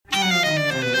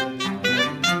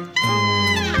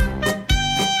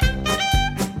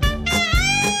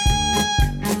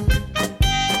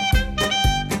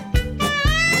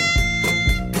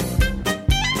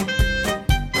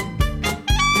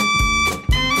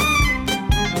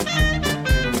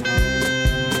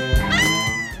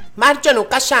مرجان و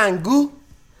قشنگو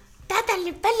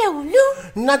دادلی بلولو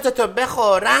نازتو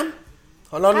بخورم.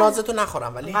 حالا نازتو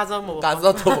نخورم ولی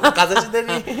غذا چی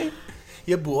داری؟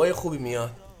 یه بوهای خوبی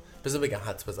میاد. بذار بگم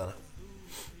حدس بزنم.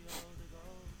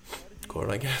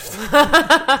 کرونا گرفت.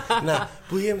 نه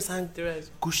بوی مثلا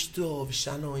گوشت و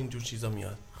آویشن و اینجور چیزا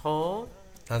میاد. خب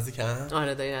نزدیک هم؟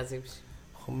 آره داری نزدیک میشی.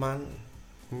 خب من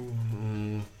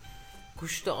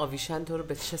گوشت و آویشن تو رو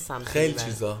به چه سمتی خیلی میبره؟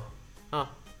 چیزا.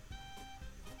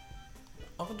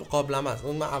 آخه تو قبلم هست.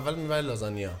 اون من اول میبره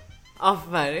لازانیا.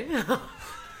 آفرین.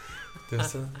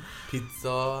 درسته؟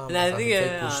 پیتزا نه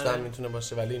دیگه گوشتم میتونه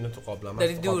باشه ولی اینو تو قبلم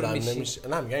داری دور میشی. نمیشه.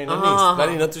 نه میگن اینا نیست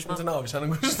ولی اینا توش میتونه آویشن و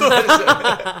گوشت باشه.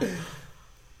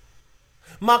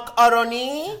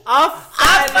 ماکارونی.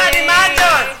 آفرین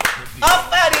مرجان.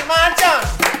 آفرین مرجان.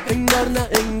 انگار نه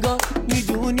انگار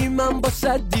میدونی من با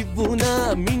صد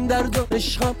دیوونم، این درد و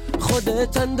عشقم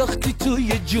خودت انداختی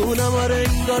توی جونم. آره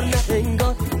انگار نه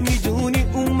انگار میدونی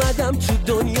اومدم تو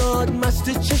دنیات،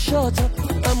 مست چشاتم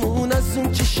امون از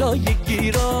اون چشای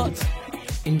گیرات.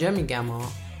 اینجا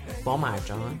میگما با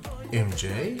مرجان MJ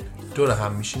دور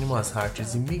هم میشینیم و از هر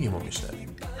چیزی میگیم و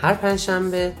میشنویم. هر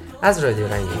پنجشنبه از رادیو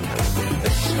رنگین.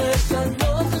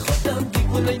 خودم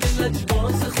دیوونه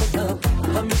لجباز خودم،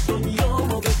 همه دنیا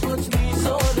ما به پات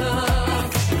میذارم.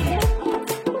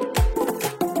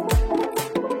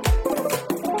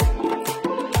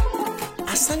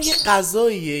 اصلا یه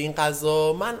غذاییه این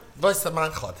غذا. من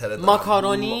خاطره دارم.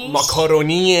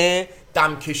 ماکارونی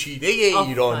دم کشیده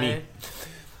ایرانی.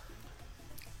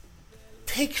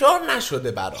 تکرار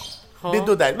نشده به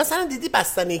دو دلیل. مثلا دیدی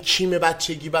بستن کیم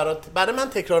بچگی برای من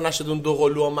تکرار نشده اون دو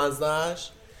قلو و مزهش،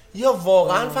 یا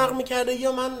واقعا فرق میکرده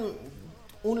یا من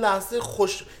اون لحظه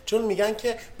چون میگن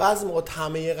که بعضی موقع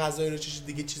طعمه غذایی رو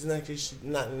چشیدی دیگه چیزی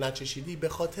نچشیدی به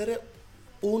خاطر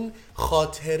اون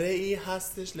خاطره ای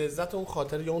هستش، لذت اون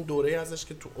خاطره یا اون دوره ای هستش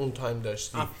که تو اون تایم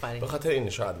داشتی. به خاطر این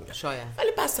شاید میگن.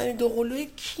 ولی بستنی دو قلوی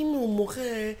کیم اون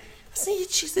موقع اصلا یه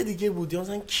چیز دیگه بود.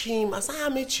 مثلا کیم اصلا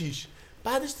همه چیش.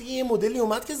 بعدش دیگه یه مدلی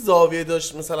اومد که زاویه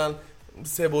داشت مثلا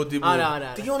سه بعدی بود.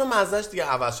 آره. دیگه اونو مزهش دیگه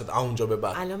عوض شد اونجا به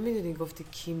بعد. الان میدونی گفتی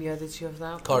کیم یاد چی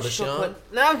افتادم؟ کارداشیان؟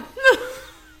 نه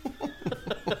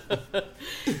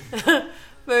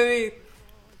ببین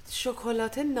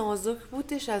شکلات نازک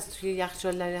بودش از توی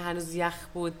یخچال، هنوز یخ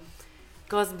بود،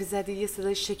 گاز میزدی یه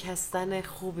صدای شکستن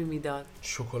خوبی میداد.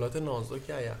 شکلات نازک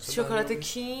یا یخچال؟ شکلات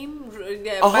کیم.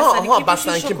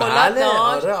 بستن کیم. بله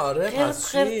آره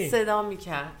پس چی؟ صدا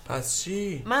میکرد. پس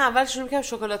چی؟ من اول شروع میکردم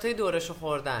شکلاتای دورشو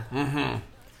خوردن.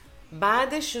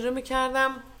 بعدش شروع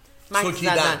میکردم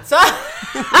سوکیدن.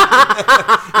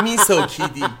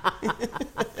 میسوکیدی.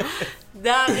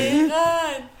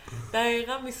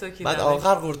 دقیقاً میسوکیدم. بعد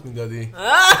آخر قورت میدادی.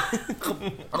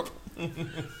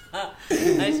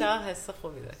 ایشا حس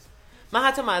خوبی داشت. من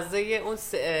حتی مزه اون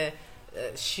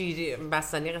شیری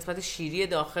بستنی قسمت شیری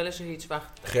داخلش رو هیچ وقت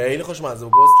خیلی خوشمزه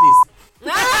بود. گوست لیست.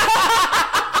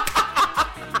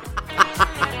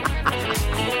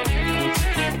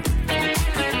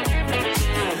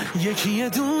 یکی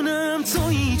دونم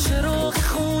تویی، چراغ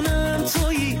خونم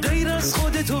تویی، غیر از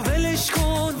خودتو ولش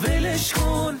کن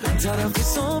طرف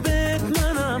ثابت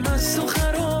منم، از تو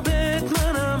خرابت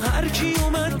منم، هر کی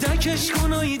اومد دکش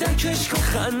کن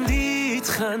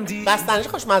خندید. بستنیش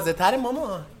خوشمزه تره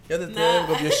ماما. یادته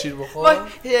گفت یه شیر بخور؟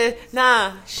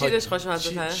 نه شیرش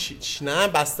خوشمزه تره. نه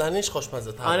بستنیش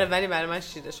خوشمزه تره. آره ولی برای من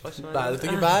شیرش خوشمزه. برای تو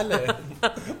که بله.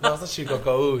 مثلا شیر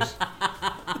کاکائوش.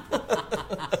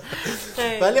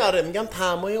 ولی آره میگم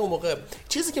طعمای اون موقع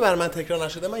چیزی که برای من تکرار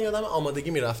نشده. من یادم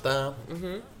آمادگی میرفتم.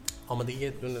 آمادگی یه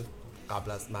دونه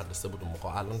قبل از مدرسه بود اون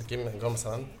موقع. الان دیگه انگار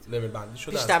مثلا لول بندی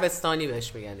شده. پیش دبستانی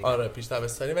بهش میگن. آره پیش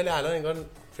دبستانی، ولی الان انگار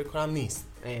فکر کنم نیست.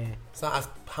 مثلا از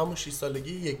همون 6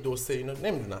 سالگی 1 2 3 اینا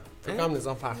نمیدونم. فکر کنم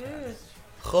نظام فرق کرده.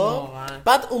 خب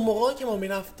بعد اون موقعی که ما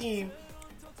میرفتیم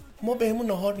ما بهمون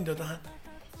ناهار میدادن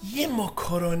یه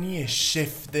ماکارونی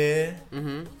شفته.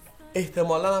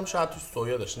 احتمالاً هم شاید تو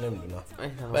سویا داشته نمیدونم،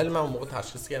 ولی من اون موقع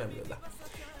تشخیص نمیدادم.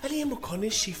 ولی یه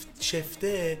ماکارونی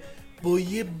شفته با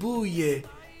یه بوی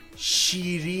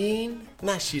شیرین،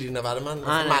 نه شیرینه برای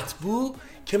من مطبوع،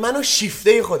 که منو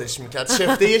شیفته خودش میکرد.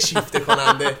 شفته شیفته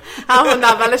کننده. همون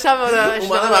اولش هم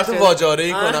اومدم براتون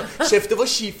واجاره‌ای کنم. شفته و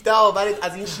شیفته آورید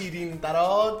از این شیرین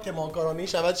درات که ماکارونی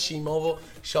شود شیما و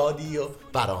شادی و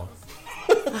برام.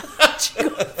 چی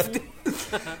گفتی؟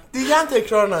 دیگه هم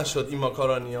تکرار نشد این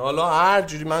ماکارونی. حالا هر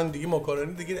جوری من دیگه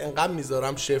ماکارونی دیگه انقدر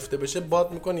میذارم شفته بشه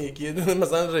باد میکنه یکی یه دونه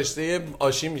مثلا رشته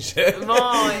آشی میشه.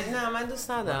 وای نه من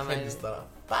دوست ندارم. خیلی دوست دارم.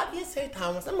 بعد یه سری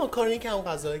تمام مثلا ماکارونی که اون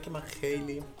غذایی که من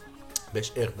خیلی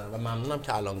بهش عشق دارم و ممنونم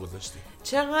که الان گذاشتی.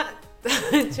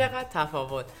 چقدر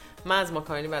تفاوت. من از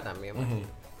ماکارونی بدم میاد.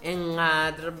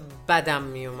 اینقدر بدم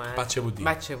میومد.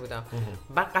 بچه بودم.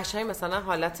 بعد قشنگ مثلا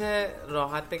حالت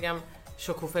راحت بگم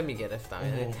شکوفه میگرفتم،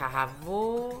 یعنی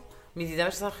تهوع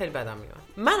میدیدمش اصلا خیلی بدم میومد.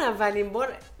 من اولین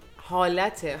بار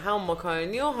حالت همون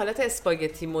ماکارونی و حالت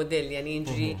اسپاگتی مدل، یعنی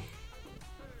اینجوری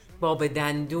باب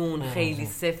دندون خیلی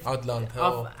سفت آدلانته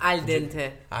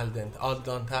آلدنته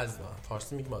از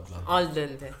فارسی میگم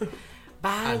آلدنته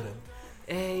بعد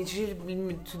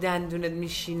اینجوری تو دندونت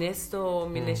میشینست و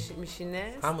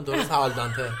میشینست همون درست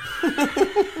آلدانته.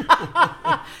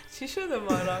 چی شده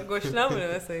مارا؟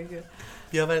 گشنمونه مثل اینکه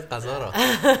بیاورید غذا را.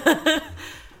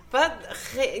 بعد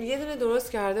یه دونه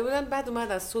درست کرده بودن، بعد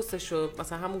اومد از سسشو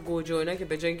مثلا همون گوجه اینا که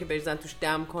به جای اینکه بریزن توش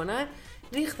دم کنن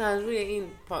ریختن روی این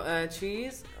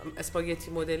چیز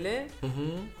اسپاگتی مدله،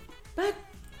 بعد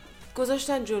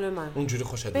گذاشتن جلو من. اونجوری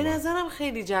خوشت به نظرم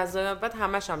خیلی جذابه. بعد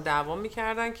همش هم دعوا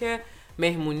میکردن که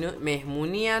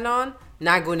مهمونی الان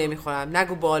نگو نمیخورم،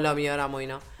 نگو بالا میارم و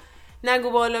اینا،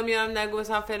 نگو بالا میارم، نگو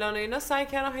مثلا فلان و اینا. سعی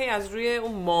کردم هی از روی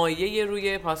اون مایه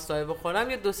روی پاستا بخورم.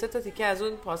 یه 2-3 تا تیکه از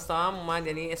اون پاستا هم اومد،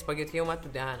 یعنی اسپاگتی اومد تو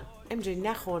دهنم. امجای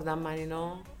نخوردم من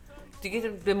اینو دیگه،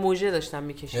 به موجه داشتم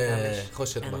میکشیدمش.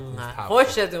 خوشت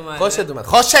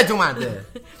اومده.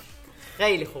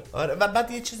 خیلی خوب. آره. و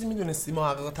بعد یه چیزی میدونستی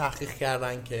محققا تحقیق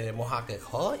کردن که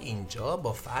محقق‌ها اینجا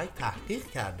با فکت تحقیق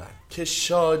کردن که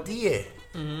شادی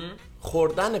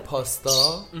خوردن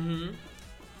پاستا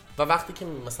و وقتی که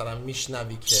مثلا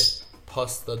میشنوی که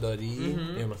پاستا داری،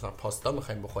 یا مثلا پاستا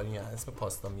میخوایم بخوریم یا اسم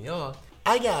پاستا میاد،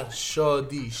 اگر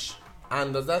شادیش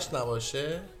اندازش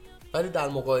نباشه ولی در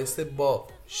مقایسه با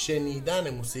شنیدن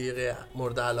موسیقی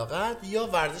مورد علاقت یا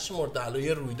ورزش مورد علاقه،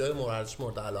 یا رویداد ورزش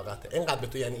مورد علاقته، اینقدر به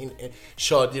تو یعنی این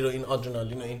شادی رو، این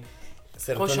آدرنالین و این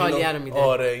خوشحالی رو میده.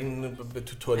 آره این به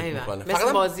تو تولید میکنه.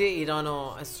 مثل بازی ایران و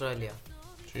استرالیا.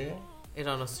 چی؟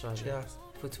 ایران استرالیا. چی هست؟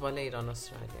 فوتبال ایران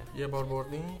استرالیا. یه بار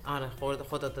بردی؟ آره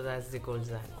خدا داد عزیزی گل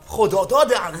زد. خدا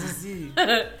داد عزیزی.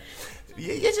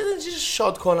 یه چیز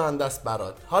شاد کننده است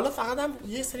برات. حالا فقط هم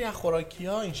یه سری از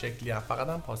خوراکی‌ها این شکلیه، فقط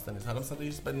هم پاستا نیست. حالا مثلا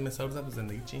یه مثال بزن تو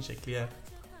زندگی چی این شکلیه؟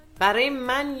 برای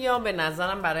من یا به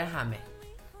نظرم برای همه.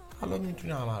 حالا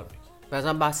میتونی همه رو بگی.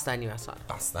 مثلا بستنی مثلا.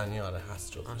 بستنی آره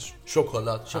هست جزش.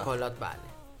 شکلات بله.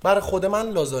 برای خود من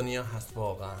لازانیا هست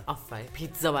واقعا. آفرین.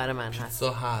 پیتزا برای من هست.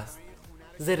 پیتزا هست.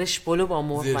 زرش بلو با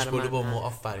مرغ برای من. زرش بلو با مرغ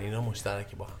آفرین، اینا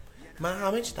مشترکی با هم. من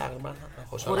همه چی تقریبا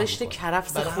خوشحالم. خورشت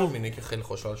کرفس خوب. همینه که خیلی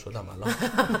خوشحال شدم الان.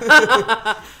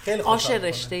 خیلی آش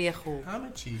رشته خوب.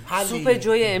 همه چی. سوپ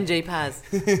جوی ام جی پز.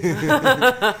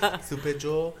 سوپ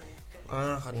جو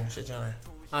خانم جانه.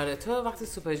 آره تو وقتی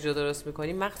سوپ جو درست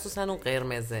میکنی مخصوصا اون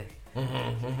قرمزه،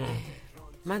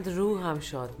 من روحم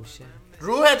شاد میشه.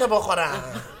 روحتو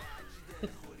بخورم.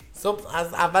 صبح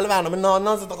از اول برنامه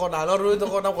نازتو خوردم، الان روحتو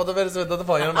خوردم، خدا برسه به داد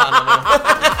پایان برنامه.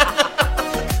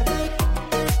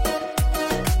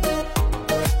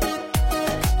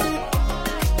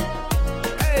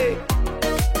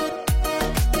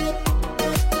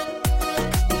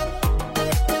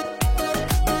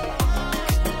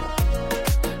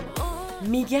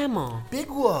 میگما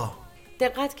بگو.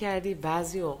 دقت کردی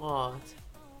بعضی اوقات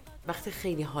وقتی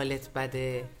خیلی حالت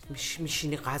بده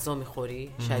میشینی غذا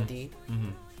میخوری شدید،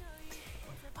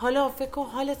 حالا فکر کن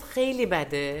حالت خیلی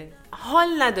بده، حال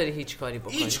نداری هیچ کاری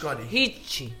بکنی،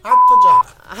 هیچی،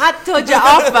 حتی جا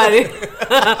آفرین.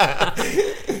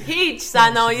 هیچ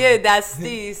صنایع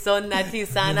دستی سنتی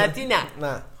صنعتی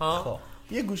نه. خب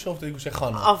یه گوشه افتاد یه گوشه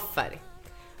خانمان. آفرین.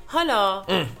 حالا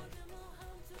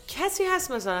کسی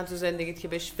هست مثلا تو زندگیت که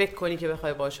بهش فکر کنی که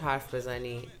بخوای باهاش حرف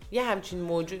بزنی؟ یه همچین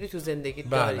موجودی تو زندگیت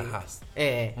داری؟ بله هست.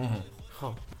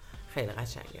 خب خیلی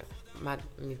قشنگه، من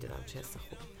میدونم چه حس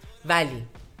خوبه. ولی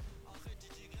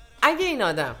اگه این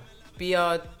آدم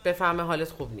بیاد بفهمه حالت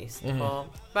خوب نیست، خب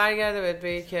برگرده بهت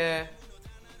بگه که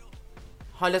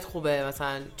حالت خوبه،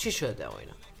 مثلا چی شده و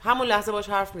اینا، همون لحظه باهاش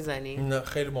حرف میزنی؟ نه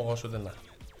خیلی موقع شده نه.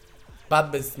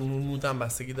 بعد به مودم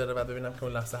بستگی داره، بعد ببینم که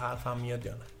اون لحظه حرفم میاد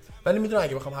یا نه. ولی میدونم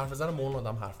اگه بخوام حرف بزنم با اون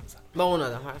آدم حرف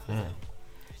میزنم.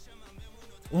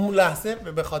 اون لحظه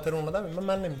به خاطر اون آدم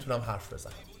من نمیتونم حرف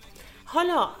بزنم.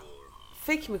 حالا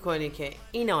فکر میکنی که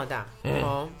این آدم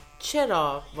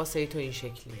چرا واسه تو این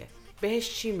شکلیه؟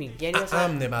 بهش چی میگی؟ یعنی مثلا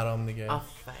امنه برام دیگه.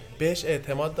 آفرین. بهش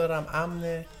اعتماد دارم،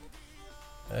 امنه.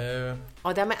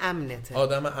 آدم امنته.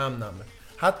 آدم امنمه.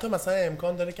 حتی مثلا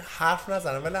امکان داره که حرف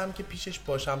نزنم ولی هم که پیشش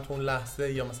باشم تو اون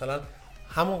لحظه، یا مثلا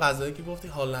همون غذایی که گفتی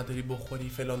حال نداری بخوری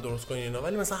فلان درست کنی اینا،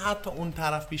 ولی مثلا حتی اون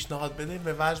طرف پیشنهاد بده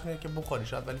به وجه میاد که بخوری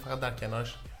شاید، ولی فقط در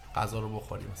کنارش غذا رو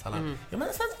بخوری مثلا. یا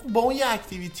مثلا با اون یه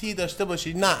اکتیویتی داشته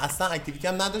باشی، نه اصلا اکتیویتی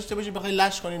هم نداشته باشی، بخوای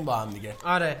لش کنین با هم دیگه.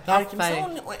 آره مثلا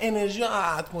اون انرژی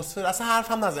اتمسفر اصلا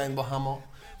حرف هم نزنین با هم.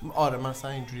 آره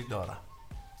مثلا اینجوری دارم.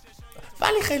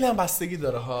 ولی خیلی هم بستگی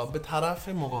داره ها به طرف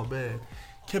مقابل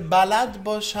که بلد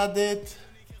باشدت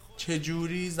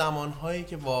چجوری زمانهایی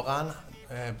که واقعا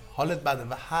حالت بده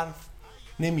و حرف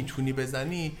نمیتونی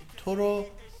بزنی تو رو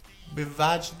به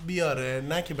وجد بیاره،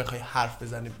 نه که بخوای حرف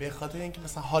بزنی، به خاطر اینکه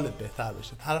مثلا حالت بهتر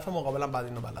بشه. طرف مقابلم بعد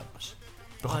اینو بلد باشه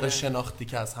به خاطر شناختی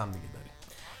که از هم دیگه داریم.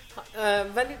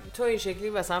 ولی تو این شکلی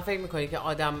مثلا فکر میکنی که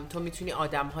تو میتونی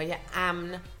آدم‌های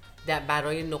امن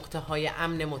برای نقطه‌های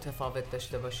امن متفاوت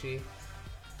داشته باشی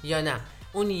یا نه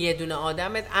اون یه دونه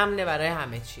آدمت امنه برای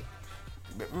همه چی؟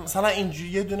 مثلا اینجوری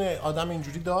یه دونه آدم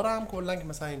اینجوری دارم کلا که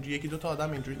مثلا اینجوری یکی دو تا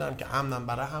آدم اینجوری دارم که امنن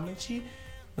برای همه چی.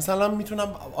 مثلا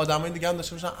میتونم آدمای دیگه هم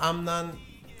داشته باشم امنن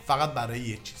فقط برای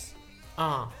یه چیز.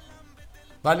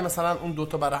 ولی مثلا اون دو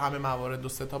تا برای همه موارد، دو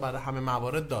سه تا برای همه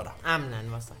موارد دارم. امنن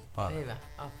واسه. آره. ایوه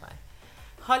آفرین.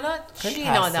 حالا چی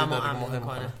این آدمو امن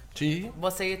میکنه؟ چی؟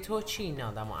 واسه تو چی این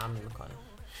آدمو امن میکنه؟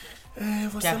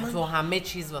 واسه که من تو همه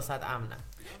چیز واسه امنن.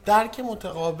 درک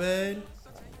متقابل.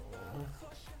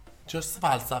 جست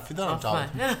فلسفی دارم جواب.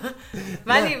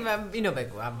 ولی اینو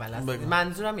بگو اول از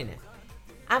منظورم اینه.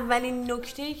 اولین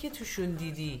نکته‌ای که توشون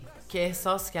دیدی که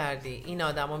احساس کردی این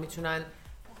آدما میتونن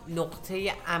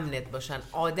نقطه امنت باشن،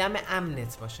 آدم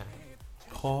امنت باشن.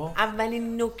 خب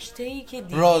اولین نکته‌ای که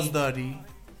دیدی رازداری،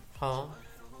 ها،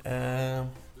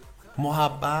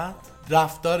 محبت،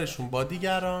 رفتارشون با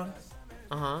دیگران.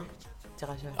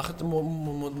 چقدر آخه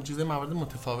چیزای موارد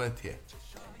متفاوتیه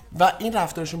و این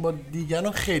رفتارشون با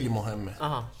دیگران خیلی مهمه.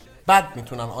 بعد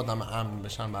میتونن آدم امن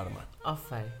بشن برای من.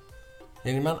 آفرین.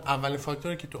 یعنی من اولین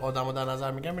فاکتوری که تو آدمو در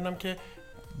نظر میگم اینم که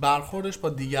برخوردش با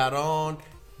دیگران،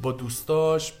 با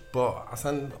دوستاش، با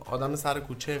اصلا آدم سر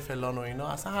کوچه فلان و اینا،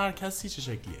 اصلا هر کسی چه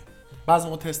شکلیه. بعضی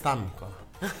موقع تستم میکنم.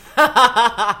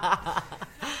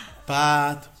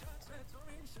 بعد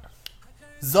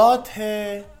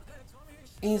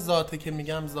این ذاته که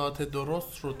میگم ذات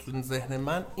درست رو تو ذهن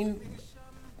من، این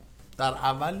در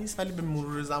اول نیست ولی به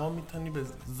مرور زمان میتونی به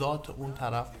ذات اون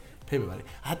طرف پی ببری.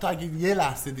 حتی اگه یه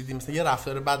لحظه دیدی مثلا یه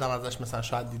رفتار بعدم ازش مثلا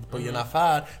شاید دید با یه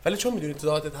نفر، ولی چون میدونی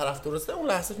ذات طرف درسته اون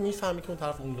لحظه میفهمی که اون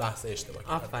طرف اون لحظه اشتباه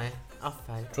کرده.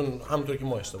 آفرین. چون همونطور که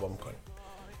ما اشتباه میکنیم.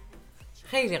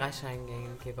 خیلی قشنگه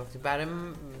این که گفتی. برای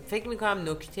فکر میکنم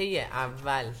نکته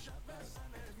اول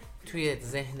توی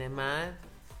ذهن من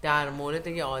در مورد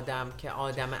یه آدم که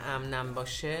آدم امنم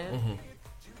باشه،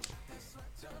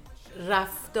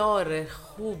 رفتار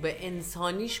خوب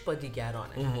انسانیش با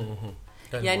دیگرانه.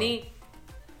 یعنی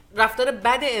رفتار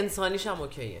بد انسانیش هم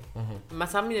اوکیه.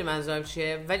 مثلا میدونی منظورم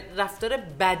چیه؟ ولی رفتار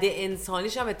بد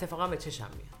انسانیش هم اتفاقا به چشم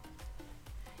میاد.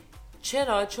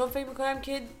 چرا؟ چون فکر میکنم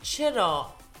که چرا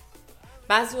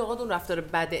بعضی اوقات اون رفتار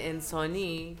بد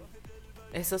انسانی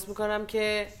احساس میکنم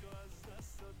که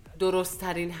درست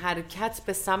ترین حرکت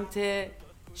به سمت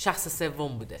شخص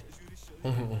سوم بوده.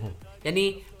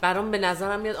 یعنی برام به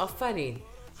نظرم میاد آفرین،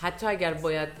 حتی اگر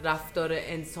باید رفتار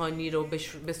انسانی رو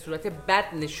به صورت بد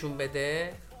نشون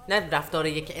بده، نه رفتار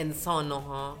یک انسانو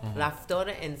ها، رفتار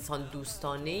انسان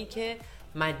دوستانه‌ای که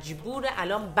مجبور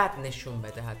الان بد نشون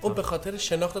بده. حتی اون به خاطر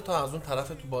شناخت تو از اون طرف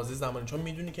تو بازی زمانی، چون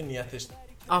میدونی که نیتش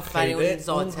آفرین اون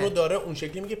ذاته، اون رو داره، اون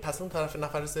شکلی میگه پس اون طرف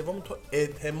نفر سوم تو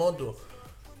اعتمادو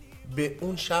به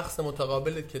اون شخص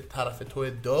متقابلت که طرف تو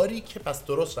داری که پس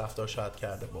درست رفتار شاید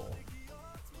کرده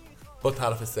با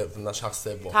طرف سوم، نه شخص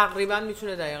سوم. تقریبا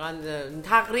میتونه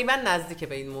تقریبا نزدیک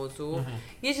به این موضوع.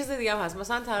 یه چیز دیگه هم هست،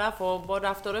 مثلا طرفو با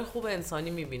رفتارهای خوب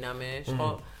انسانی میبینمش،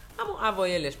 با همون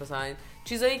اوایلش مثلا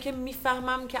چیزایی که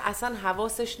میفهمم که اصلا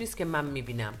حواسش نیست که من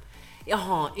میبینم.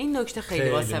 این نکته خیلی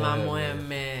واسه من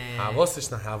مهمه.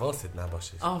 حواست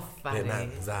نباشه. آفرین. نه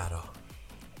زهرا.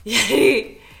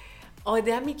 یعنی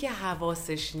آدمی که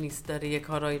حواسش نیست داره یه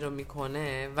کارایی رو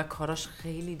میکنه و کاراش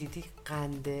خیلی دیدی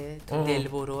قنده تو دل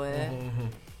بروه،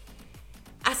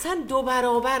 اصلا 2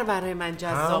 برابر برای من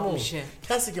جذاب میشه.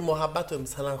 کسی که محبت رو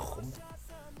مثلا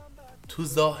تو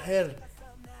ظاهر،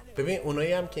 ببین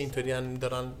اونایی هم که اینطوری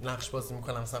دارن نقش بازی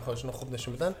میکنن مثلا خودشون رو خوب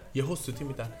نشون میدن، یهو سوتی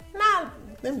میدن، نه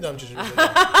نمیدونم چجوری بگم.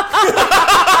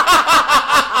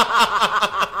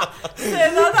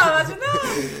 صدا همشون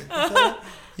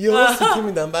یهو سوتی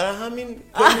میدن، برای همین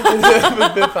تو میتونی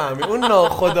بفهمی اون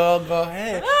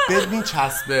ناخودآگاهه بهت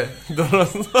میچسبه،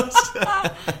 درست باشه،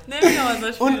 نمیدونم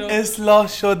ازش اون اصلاح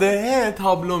شده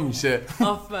تابلو میشه.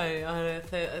 آفرین. آره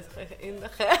این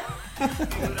خیلی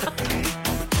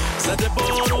زده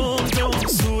بارون به اون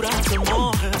صورت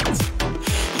ماهت،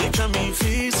 یه کمی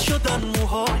خیز شدن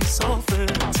موهای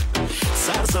صافت،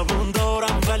 سرزبون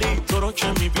دارم ولی تو رو که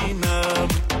میبینم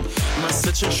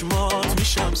مست چشمات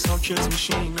میشم، ساکت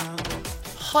میشینم.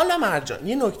 حالا مرجان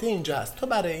یه نکته اینجا هست، تو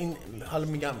برای این حالا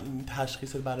میگم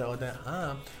تشخیص برای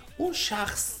آدم اون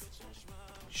شخص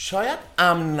شاید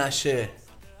امن نشه،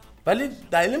 ولی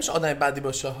دلیل نمیشه آدم بدی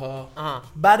باشه ها.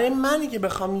 برای منی که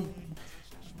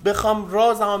بخوام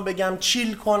رازم بگم،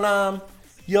 چیل کنم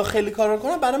یا خیلی کار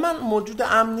کنم، برای من موجود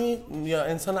امنی یا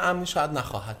انسان امنی شاید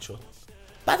نخواهد شد.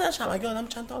 بعدش هم اگه آدم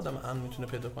چند تا آدم امن میتونه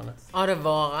پیدا کنه. آره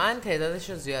واقعا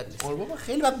تعدادشون زیاد نیست. بابا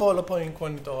خیلی باید بالا پایین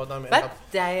کنی تا آدم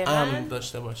امن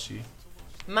داشته باشی.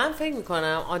 من فکر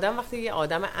میکنم آدم وقتی یه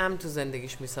آدم امن تو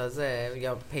زندگیش میسازه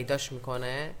یا پیداش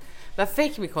میکنه و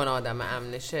فکر میکنه آدم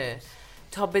امنشه،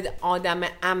 تا به آدم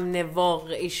امن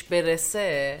واقعیش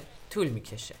برسه طول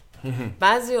میکشه.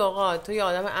 بعضی اوقات تو یه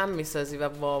آدم امن میسازی و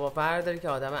باور داری که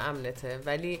آدم امنته،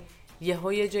 ولی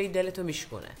یه جایی دلتو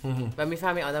میشکنه و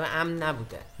میفهمی آدم امن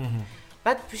نبوده.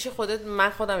 بعد پیش خودت، من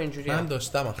خودم اینجوریه، من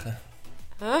داشتم آخه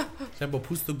با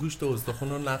پوست و گوشت و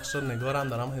استخون و نقش و نگارم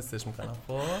دارم حسش میکنم.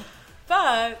 خب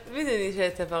بعد میدونی چه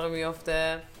اتفاقی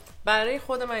میفته؟ برای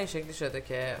خود من این شکلی شده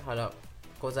که حالا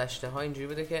گذشته ها اینجوری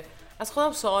بوده که از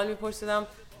خودم سوال میپرسیدم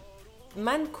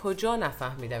من کجا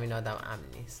نفهمیدم این آدم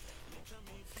امن نیست.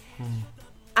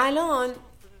 الان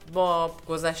با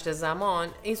گذشت زمان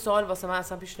این سوال واسه من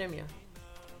اصلا پیش نمیاد.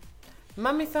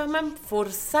 من میفهمم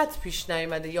فرصت پیش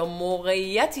نیومده یا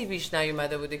موقعیتی پیش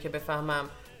نیومده بوده که بفهمم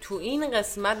تو این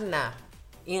قسمت نه،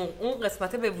 اون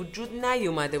قسمت به وجود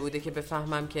نیومده بوده که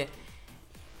بفهمم که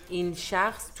این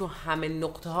شخص تو همه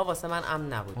نقطه ها واسه من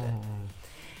امن نبوده.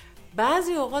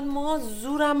 بعضی اوقات ما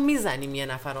زورم میزنیم یه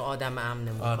نفر رو آدم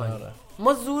امنمون کنیم. آره.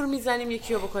 ما زور میزنیم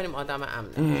یکی رو بکنیم آدم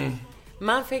امنمون.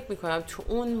 من فکر میکنم تو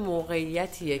اون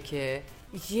موقعیتیه که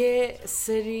یه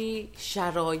سری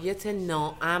شرایط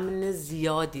ناامن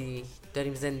زیادی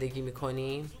داریم زندگی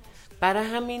میکنیم. برای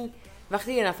همین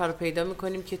وقتی یه نفر رو پیدا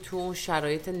میکنیم که تو اون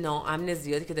شرایط ناامن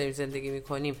زیادی که داریم زندگی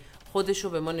میکنیم خودش رو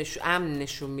به ما امن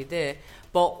نشون میده،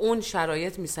 با اون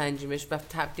شرایط میسنجیمش و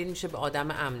تبدیل میشه به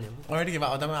آدم امنمون. آره دیگه، و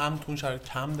آدم امن تو اون شرایط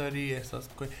کم داری احساس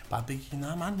میکنی، بعد بگی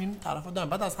نه من این طرفو دارم،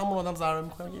 بعد از همون آدم ضرر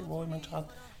میکنه، میگی وای من چقدر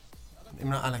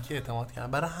اینا الکی اعتماد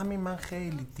کردم. برای همین من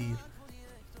خیلی دیر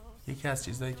یکی از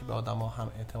چیزایی که به آدما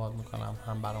هم اعتماد میکنم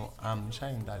هم برام امن میشن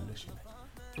این دلیلش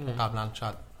اینه. قبلا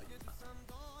شاید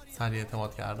سریع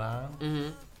اعتماد کردم،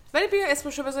 ولی بیا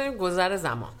اسمشو بذاریم گذر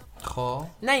زمان. خب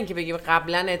نه اینکه بگیم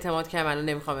قبلا اعتماد کردم الان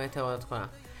نمیخوام اعتماد کنم.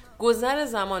 گذر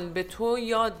زمان به تو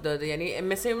یاد داده، یعنی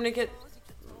مثل اینه که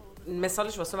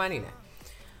مثالش واسه من اینه،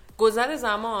 گذر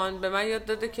زمان به من یاد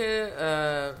داده که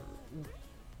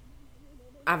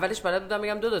اولش بلد بودم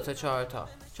بگم 2 تا 4 تا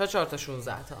 4 تا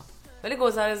 16 تا، ولی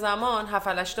گذر زمان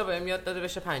 7-8 تا بهم یاد داده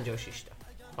بشه 56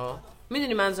 تا.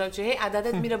 میدونی منظورم چیه؟ هی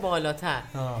عددت میره بالاتر.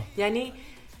 یعنی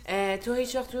تو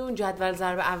هیچ وقت توی اون جدول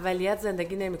ضرب اولیت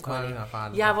زندگی نمی‌کنی.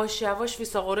 یواش یواش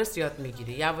فیثاغورس یاد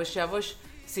میگیری، یواش یواش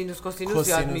سینوس کوسینوس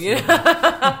یاد میگیری.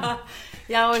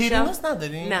 کیرینوس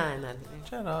نداری؟ نه نداری.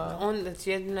 چرا؟ اون یه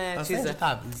چیزه.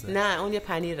 نه اون یه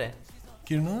پنیره.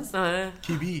 کیرینوس؟ آره.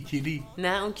 کیری.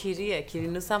 نه اون کیریه،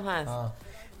 کیرینوس هم هست.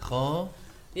 خب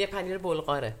یه پنیر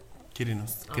بلغاره.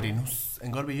 کیرینوس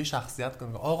انگار به یه شخصیت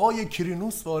کنه آقا یه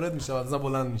کیرینوس وارد میشه و از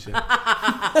بلند میشه.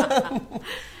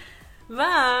 و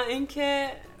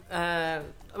اینکه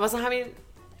واسه همین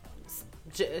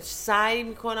سعی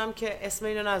میکنم که اسم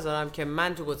اینو نذارم که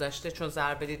من تو گذشته چون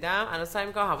ضربه دیدم الان سعی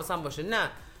میکنم حواسم باشه. نه،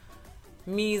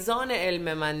 میزان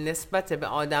علم من نسبت به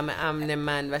آدم امن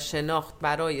من و شناخت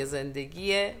برای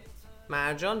زندگی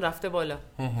مرجان رفته بالا.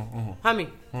 همین.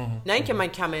 نه اینکه من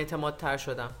کم اعتماد تر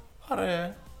شدم.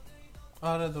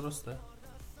 آره درسته.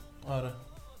 آره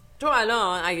تو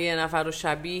الان اگه یه نفر رو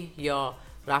شبیه یا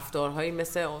رفتارهایی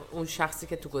مثل اون شخصی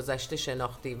که تو گذشته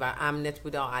شناختی و امنت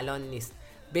بوده الان نیست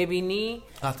ببینی،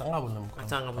 قطعا قبول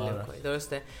نمی‌کنی.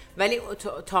 درسته، ولی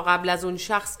تا قبل از اون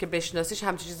شخص که بشناسیش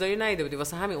همچین چیزایی ندیده بودی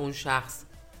واسه همین اون شخص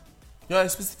یا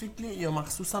اسپسیفیکلی یا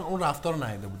مخصوصا اون رفتار رو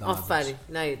ندیده بودم. آفرین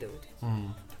ندیده بودی.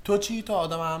 تو چی؟ تو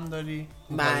آدم امن داری؟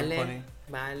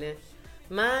 بله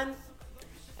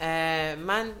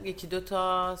من 1 2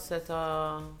 تا 3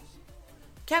 تا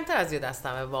کمتر از یه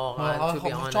دستمه واقعا. تو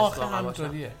بیانش واقعا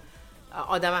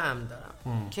آدم امن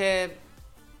دارم که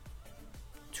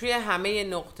توی همه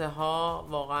نقطه ها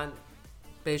واقعا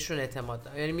بهشون اعتماد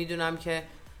دارم. یعنی میدونم که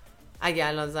اگه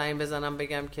الان زنگ بزنم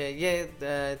بگم که یه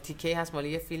تیکه هست مالی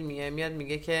یه فیلمیه، میاد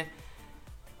میگه که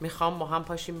میخوام با هم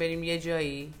پاشیم بریم یه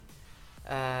جایی،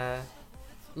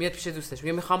 میاد پیش دوستش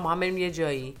میگه میخوام با هم بریم یه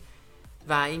جایی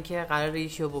و اینکه قراره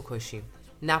یکی رو بکشیم،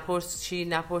 نپرس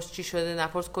چی شده،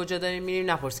 نپرس کجا داریم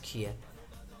میریم، نپرس کیه.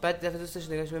 بعد دفعه دوستش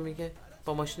نگاهش به میگه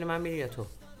با ماشین من میری یا تو؟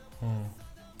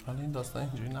 حالا این داستان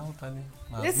اینجوری نبود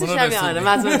ولی نسیش همیانه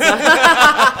مضمون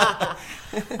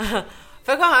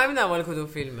فکر کنم همین مال کدوم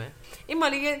فیلمه. این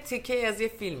مالی یه تیکه از یه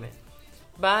فیلمه.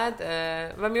 بعد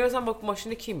و میرسم با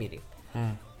ماشین کی میریم،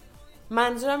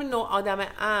 منظورم این نوع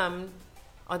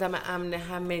آدم امن،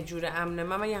 همه جور امن.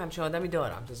 من یه همچین آدمی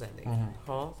دارم تو زندگی.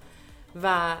 خب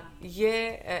و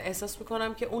یه احساس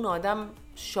میکنم که اون آدم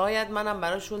شاید منم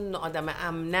براشون آدم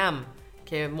امنم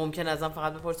که ممکن ازم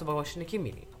فقط بپرسه با ماشین کی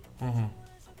میری.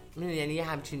 یعنی یه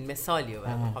همچین مثالی رو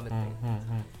برام میخوام بگم،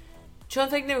 چون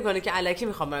فکر نمیکنه که الکی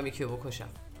میخوام برم یکی رو بکشم.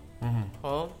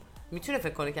 خب میتونه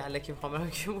فکر کنه که الکی میخوام برم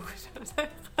یکی رو بکشم،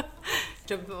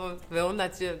 چون به اون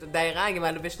نتیجه دقیقاً اگه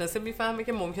منو بشناسه میفهمه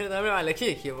که ممکنه دارم برم الکی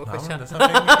یکی رو بکشم.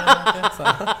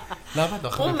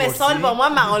 اون مثال با ما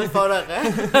معال فارغه.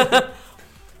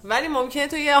 ولی ممکنه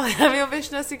تو یه آدمی رو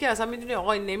بشناسی که اصلا میدونی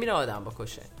آقا این نمیره آدم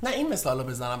بکشه. نه این مثالو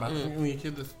بزنم برای اون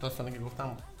یکی داستانی که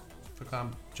گفتم فکر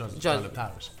کنم جالب‌تر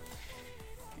بشه.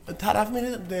 طرف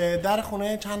میره در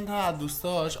خونه چند تا از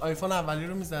دوستاش آیفون اولی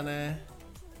رو میزنه،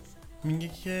 میگه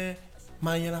که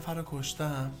من یه نفر رو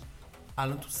کشتم،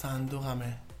 الان تو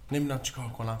صندوقمه، نمیدونم چیکار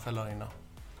کنم فلان اینا.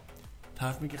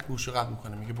 طرف میگه گوشو قطع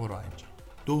میکنه، میگه برو اینجا.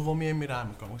 دومی میره هم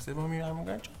میکنه، سومی میره هم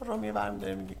میکنه، چهارمی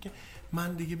برمی‌داره میگه که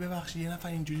من دیگه ببخشید یه نفر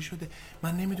اینجوری شده،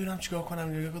 من نمیدونم چیکار کنم.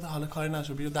 میگه حالا کاری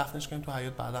نشه، بیا دفنش کنیم تو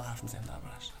حیاط، بعدا حرف میزنیم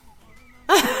دربارش.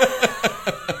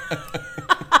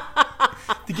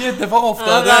 دیگه اتفاق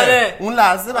افتاده اون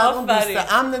لحظه، بعد اون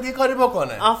دوست امن دیگه کاری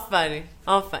بکنه. آفرین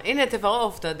این اتفاق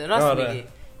افتاده، راست میگی.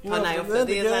 تا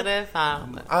نیافتاده یه ذره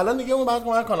فرق داره. الان دیگه اون بعد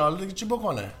کمک کنه، حالا دیگه چی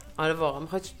بکنه؟ آره واقعا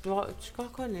میخواد چیکار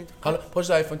کنه؟ حالا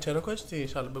پشت آیفون چرا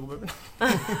کشتیش؟ حالا بگو ببینم.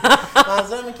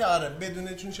 منظورم که آره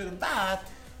بدون چون شده. بعد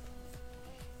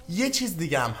یه چیز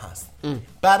دیگه هم هست.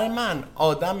 برای من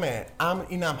آدم امن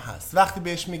اینم هست، وقتی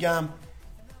بهش میگم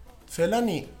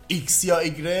فلانی ایکس یا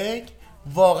ایگرگ،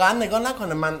 واقعا نگاه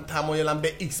نکنه من تمایلم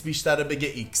به ایکس بیشتره بگه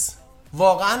ایکس،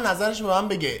 واقعا نظرش به من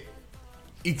بگه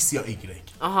ایکس یا ایگرگ.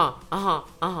 آها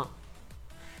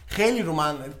خیلی رو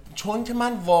من، چون که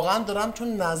من واقعا دارم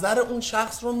چون نظر اون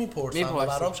شخص رو میپرسم و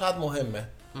برام شاید مهمه.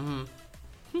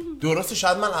 درسته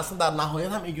شاید من اصلا در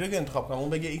نهایت هم ایگرگ انتخاب کنم، اون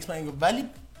بگه ایکس من ایگرگ، ولی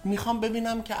میخوام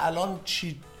ببینم که الان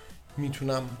چی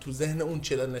میتونم تو ذهن اون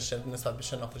چه نسبت به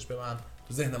شناختش به من،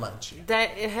 تو ذهن من چیه. در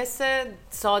حس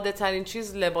ساده ترین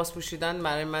چیز لباس پوشیدن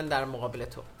برای من در مقابل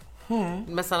تو.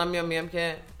 مثلا میام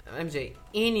که ام جی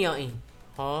این یا این،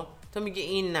 ها تو میگی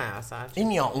این نه مثلا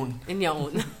این یا اون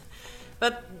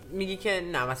بعد میگی که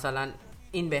نه مثلا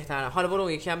این بهتره، حالا برو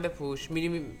اون یکی هم بپوش.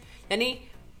 یعنی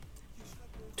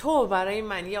تو برای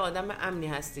من یه آدم امنی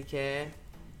هستی که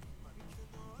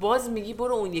باز میگی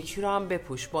برو اون یکی رو هم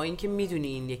بپوش، با اینکه میدونی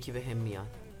این یکی بهم میاد.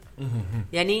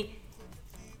 یعنی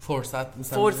فرصت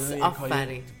مثلا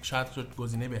آفرین، شاید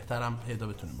گزینه بهترم پیدا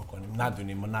بتونیم بکنیم،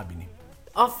 ندونیم و نبینیم.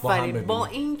 آفرین، با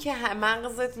اینکه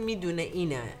مغزت میدونه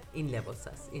این لباس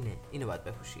است، اینو باید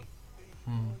بپوشی.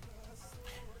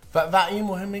 و این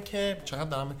مهمه که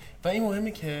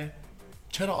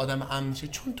چرا آدم امن میشه،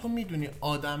 چون تو میدونی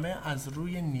آدمه از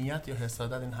روی نیت یا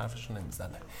حسادت این حرفشو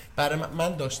نمیزنه. برای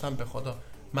من داشتم به خدا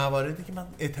مواردی که من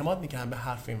اعتماد میکنم به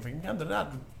حرف این، فکر میکنم داره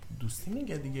دوستی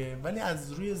میگه دیگه، ولی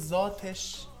از روی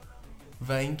ذاتش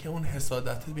و اینکه اون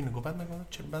حسادت ببینه گفت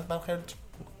میگم من خیلی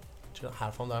چرا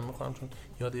حرفام دارم میخورم، چون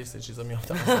یاد یه سری چیزا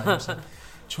میافتم.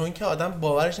 چون که آدم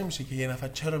باورش نمیشه که یه نفر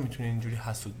چرا میتونه اینجوری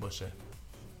حسود باشه.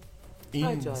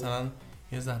 این مثلا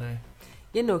یه ذره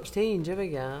یه نکته اینجا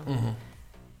بگم.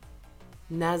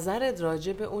 نظرت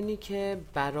راجع به اونی که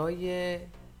برای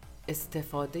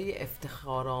استفاده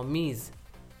افتخارآمیز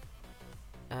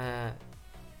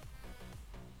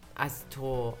از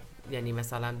تو، یعنی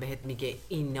مثلا بهت میگه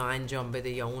اینو انجام بده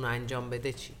یا اونو انجام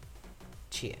بده،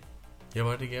 چیه؟ یه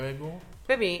بار دیگه بگو.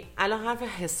 ببین الان حرف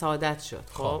حسادت شد.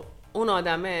 خب اون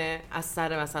آدمه از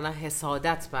سر مثلا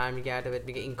حسادت برمیگرده بهت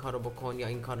میگه این کارو بکن یا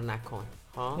این کارو نکن.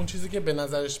 اون چیزی که به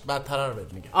نظرش بدتره رو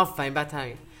بهت میگه. آفرین،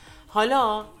 بدتره.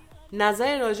 حالا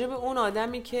نظر راجع به اون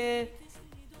آدمی که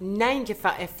نه اینکه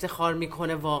افتخار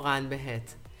میکنه واقعا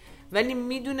بهت، ولی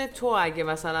میدونه تو اگه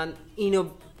مثلا اینو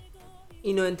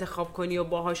انتخاب کنی و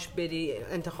باهاش بری،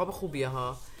 انتخاب خوبیه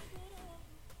ها،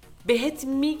 بهت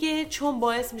میگه چون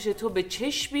باعث میشه تو به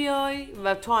چشم بیای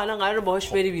و تو الان قراره باهاش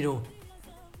بری بیرون.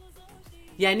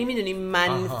 یعنی میدونی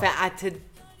منفعت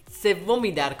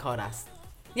سومی در کار است.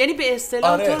 یعنی به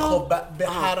اصطلاح آره، تو خب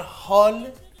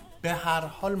به هر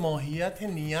حال ماهیت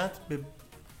نیت به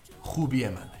خوبی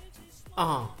منه.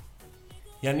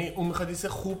 یعنی اون میخواد یه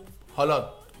خوب، حالا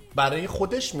برای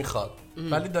خودش میخواد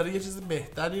ولی داره یه چیز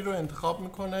بهتری رو انتخاب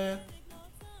میکنه،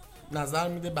 نظر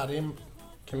میده برای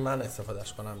که من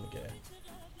استفادهش کنم دیگه.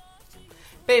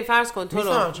 به فرض کن تو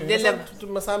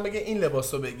رو مثلا بگه این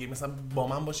لباسو بگیر، مثلا با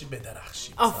من باشی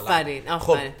بدرخشی. آفرین.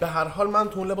 خب به هر حال من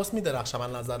تو اون لباس میدرخشم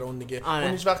از نظر اون دیگه.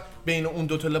 اون هیچ وقت بین اون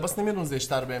دو تا لباس نمیاد اون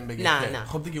زشت‌تر بهم بگه. نه.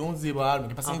 خب دیگه اون زیباتر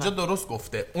میگه. پس اینجا درست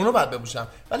گفته. اونو بعد بپوشم.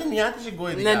 ولی نیتش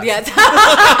گوه دیگه. نه نیت.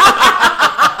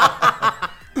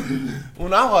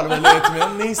 اونا قابل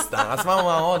اطمینان نیستن. اصلا من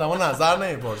آدمو نظر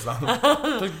نمیپرسم.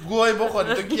 تو گوی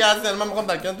بخوری تو کی هستی؟ من میخوام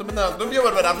در کنار تو بدم. تو بیا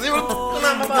برم.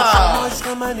 عشق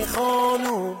منی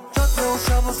خانوم جاده و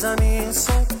شب و زمین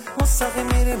سون مستقیم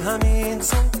میریم همین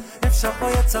تو امشب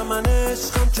باید من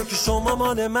عشقم چون که شما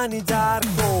مال منی در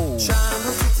کن چند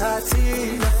روزی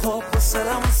تعطیل خب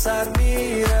حسلمون سر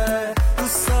میره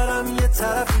دوست دارم یه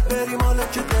طرفی بریم حالا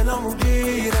که دلمون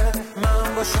گیره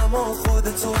من باشم و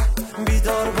خودتو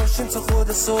بیدار باشیم تا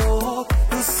خود صبح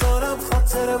دوست دارم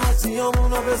خاطر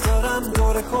بازیامونو بذارم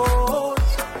دور کن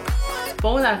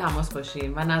با ما در تماس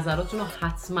باشین و نظراتتون رو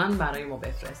حتما برای ما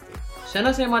بفرستید.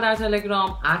 شناسه ما در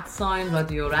تلگرام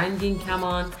 @رادیو رنگین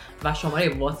کمان و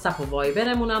شماره واتساپ و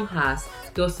وایبرمون هم هست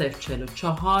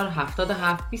 2044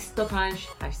 77 25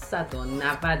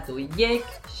 891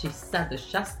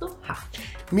 667.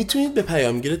 میتونید به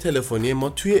پیامگیر تلفنی ما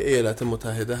توی ایالات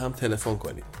متحده هم تلفن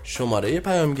کنید. شماره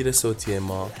پیامگیر صوتی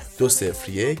ما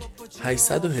 201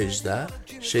 818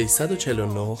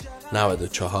 649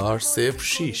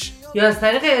 9406 یا از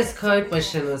طریق اسکایپ با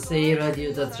شناسه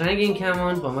رادیو رنگین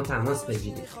کمان با ما تماس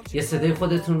بگیرید. یا صدای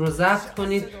خودتون رو ضبط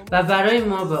کنید و برای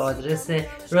ما به آدرس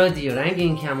رادیو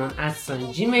رنگین کمان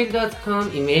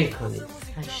 @gmail.com ایمیل کنید.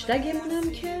 هشتگمون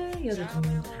هم که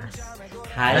یادتون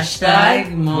هست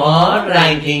ما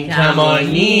رنگین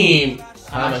کمانیم.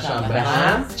 همشان به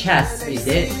هم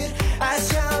چسبیده. از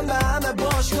جنب همه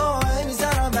باشگاه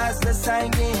میذارم وزن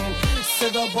سنگین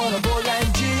صدا بارو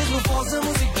بلند جیغ رو فاز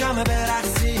موزیک همه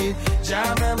برقصید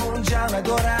جمعمون جمع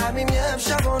دور همیم یه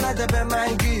امشب و نده به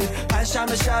من گیر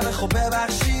پنجشنبه شب خوب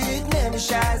ببخشید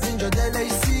نمیشه از اینجا دلی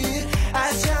سیر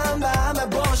از جنب همه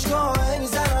باشگاه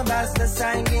میذارم وزن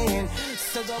سنگین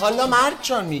حالا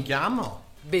مرجان میگم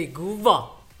بگو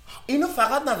وا اینو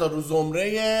فقط ندار رو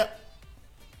زمره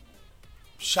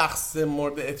شخص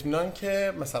مورد اطمینان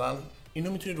که مثلا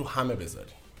اینو میتونی رو همه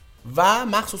بذاری و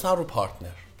مخصوصا رو پارتنر.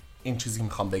 این چیزی که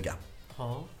میخوام بگم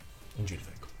اینجوری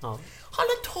فکر کن. حالا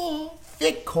تو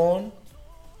فکر کن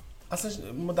اصلا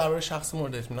ما درباره شخص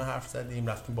مورد اطمینان حرف زدیم،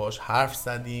 رفتیم باهاش حرف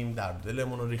زدیم، در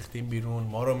دلمون رو ریختیم بیرون،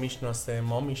 ما رو میشناسه،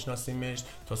 ما میشناسیمش،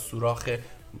 تا سوراخ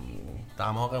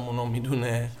دماغمون رو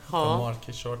میدونه، تا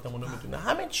مارک شورتمون رو میدونه،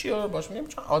 همه چی رو باش میگیم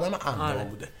چون آدم امن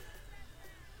بوده.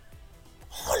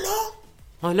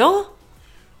 حالا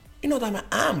این آدم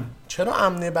امن چرا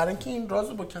امنه؟ برای اینکه این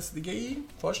رازو با کسی دیگه ای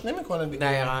فاش نمیکنه دیگه.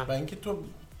 برای اینکه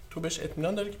تو بهش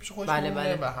اطمینان داری که پیش خودش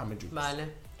میمونه و همه جور. بله.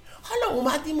 حالا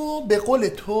اومدیم و به قول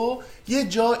تو یه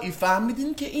جایی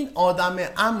فهمیدین که این آدم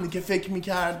امنی که فکر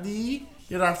میکردی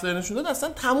یه رفتاری نشون داد اصلا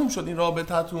تموم شد این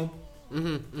رابطتون.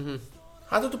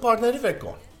 حتی تو پارتنری فکر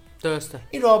کن. درسته.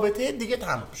 این رابطه دیگه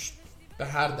تموم شد به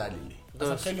هر دلیلی.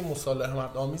 اصلا خیلی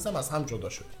مصالحت آمیزم از هم جدا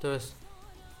شد. درست.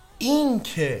 این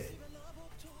که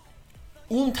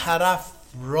اون طرف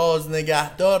راز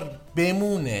نگهدار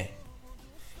بمونه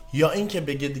یا این که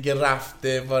بگه دیگه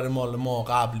رفته واره مال ما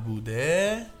قبل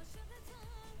بوده،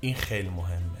 این خیلی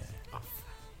مهمه.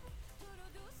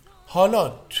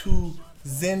 حالا تو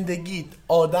زندگیت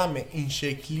آدم این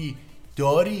شکلی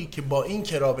داری که با این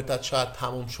که رابطت شاید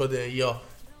تموم شده یا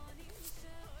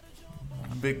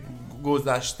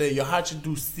گذشته یا هرچی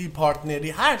دوستی پارتنری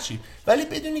هرچی، ولی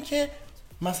بدونی که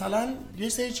مثلا یه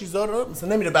سری چیزا رو مثلا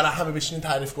نمیره برای همه بشینی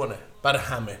تعریف کنه، برای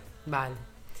همه. بله.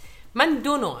 من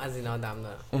دو نوع از این آدم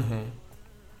دارم.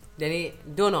 یعنی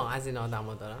دو نوع از این آدم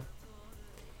ها دارم.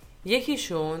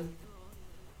 یکیشون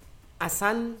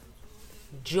اصلا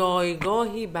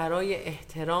جایگاهی برای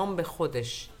احترام به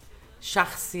خودش،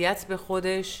 شخصیت به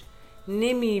خودش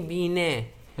نمیبینه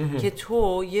که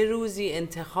تو یه روزی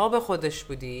انتخاب خودش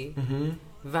بودی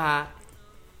و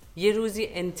یه روزی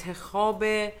انتخاب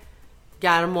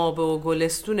گرمابه و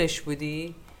گلستونش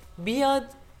بودی، بیاد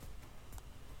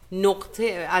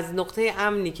از نقطه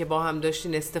امنی که با هم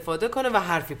داشتین استفاده کنه و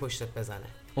حرفی پشتت بزنه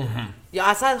یا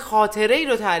اصلا خاطره ای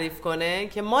رو تعریف کنه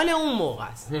که مال اون موقع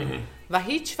است و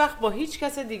هیچ وقت با هیچ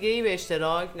کس دیگه ای به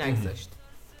اشتراک نگذاشت.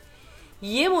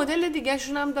 یه مدل دیگه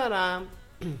شون هم دارم،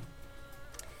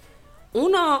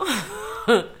 اونا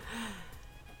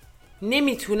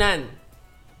نمیتونن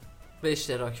به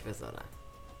اشتراک بذارن.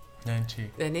 یعنی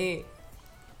چی؟ یعنی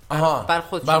بر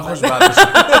خودش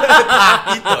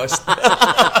تحقیق داشت.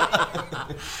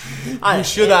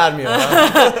 گوشیو در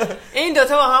میارم. این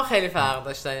دوتا با هم خیلی فرق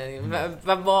داشتن، یعنی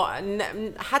و با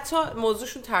حتی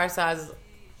موضوعشون ترس از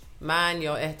من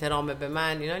یا احترام به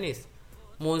من اینا نیست،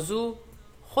 موضوع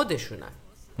خودشونن.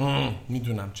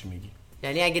 میدونم چی میگی.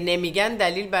 یعنی اگه نمیگن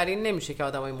دلیل بر این نمیشه که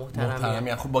آدمای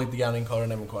محترمی خب با دیگران این کارو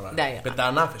نمیکنن. دقیقا. به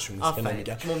در نفعشون نیست که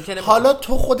نمیگن. ممکنه حالا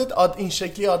تو خودت این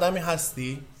شکلی آدمی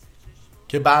هستی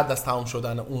که بعد از تمام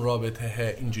شدن اون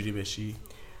رابطه اینجوری بشی؟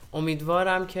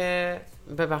 امیدوارم که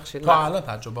ببخشید تا الان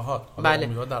تجربهات. بله.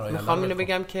 میخوام اینو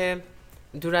بگم که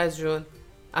دور از جون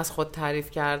از خود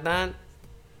تعریف کردن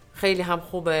خیلی هم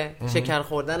خوبه، شکر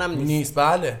خوردن هم نیست.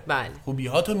 بله. خوبی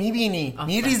ها تو میبینی،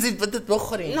 میریزید بدت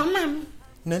بخوری.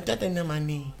 نه داده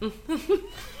نمانی.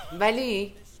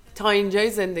 ولی تا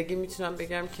اینجای زندگی میتونم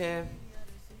بگم که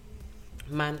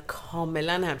من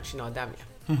کاملا همچین آدمیم.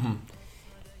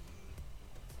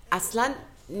 اصلا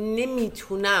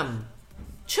نمیتونم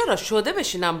چرا شده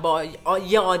بشینم با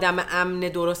یه آدم امن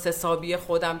درست حسابی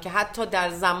خودم که حتی در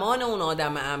زمان اون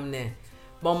آدم امنه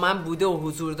با من بوده و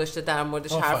حضور داشته در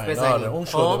موردش حرف بزنیم. آره اون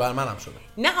شده، بر منم شده.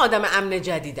 نه آدم امن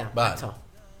جدیدم حتی.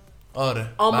 آره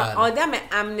آدم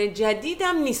امن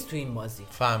جدیدم نیست تو این بازی.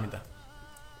 فهمیدم.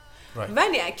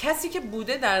 ولی کسی که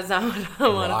بوده در زمان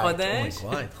خودش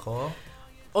خب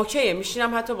اوکیه،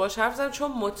 میشینم حتی باش حرف زنم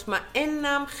چون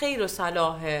مطمئنم خیر و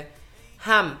صلاح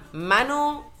هم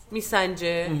منو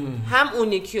میسنجه هم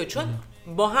اون یکیو، چون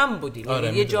با هم بودیم.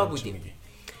 یه جا بودیم.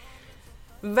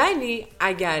 ولی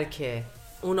اگر که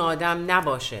اون آدم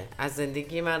نباشه، از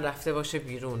زندگی من رفته باشه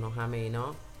بیرون و همه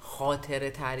اینا، خاطره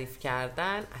تعریف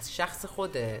کردن از شخص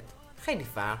خودت خیلی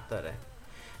فرق داره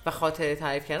و خاطره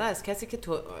تعریف کردن از کسی که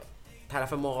تو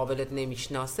طرف مقابلت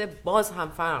نمیشناسه باز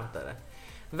هم فرق داره.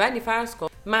 ولی فرض کن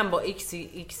من با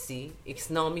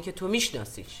ایکس نامی که تو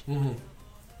میشناسیش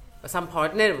مثلا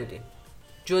پارتنر بودیم،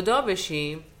 جدا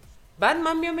بشیم، بعد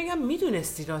من میام بگم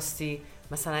میدونستی راستی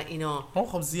مثلا اینا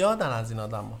خب زیادن از این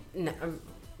آدم نه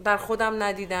در خودم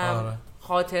ندیدم.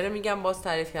 خاطره میگم باز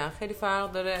تعریف کردن خیلی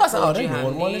فرق داره. مثلا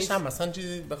نرمالش هم مثلا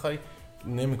چیزی بخوای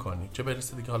نمی‌کنی چه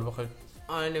برسه دیگه حالا بخوای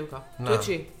نمی‌کنم. تو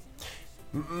چی؟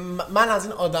 من از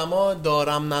این آدما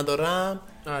دارم ندارم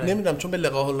نمیدونم، چون به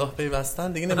لقاء الله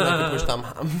پیوستن دیگه نمیدونم که پشتم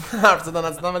حرف زدن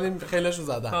اصلا، ولی خیلیشو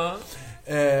زدن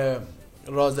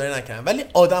رازداری نکردم. ولی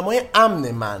آدمای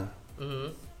امن من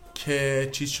که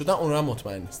چیز شدن اون رو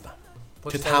مطمئن نیستم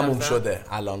که تموم شده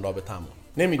الان رابطه‌مون.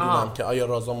 نمیدونم که آیا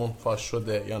رازمون فاش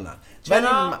شده یا نه.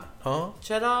 چرا؟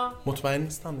 چرا؟ مطمئن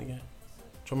نیستم دیگه،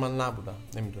 چون من نبودم،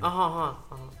 نمیدونم.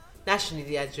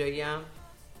 نشنیدی از جایی هم؟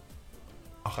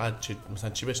 آخه مثلا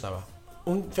چی بشنوم؟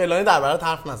 اون فلانی درباره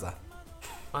حرف نزد.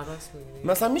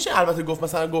 مثلا میشه البته گفت،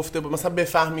 مثلا گفته مثلا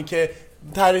بفهمی که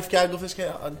تعریف کرد، گفتش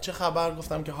که چه خبر،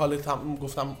 گفتم که حالت،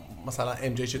 گفتم مثلا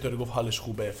MJ چطوری، گفت حالش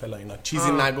خوبه فلان اینا،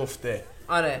 چیزی نگفته.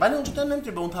 ولی اونجوری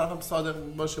نمیتونه به اون طرفم صادق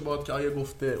باشه باد که آیا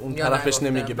گفته اون طرفش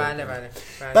نمیگه. بله.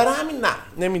 برای همین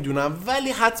نمیدونم،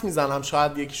 ولی حد میزنم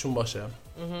شاید یکیشون باشه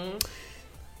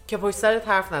که پشت سر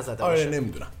حرف نزده باشه.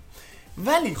 نمیدونم.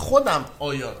 ولی خودم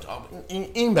آیا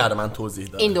این برای من توضیح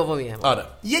داره. این دومیه.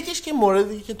 یکیش که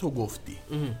موردی که تو گفتی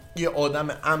یه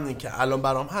آدم امنی که الان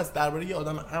برام هست، درباره یه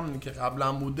آدم امنی که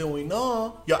قبلا بوده و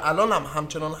اینا یا الان هم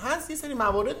همچنان هست، یه سری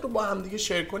موارد رو با هم دیگه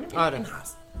شیر کنیم. این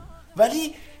هست،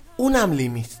 ولی اونم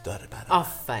لیمیت داره برام.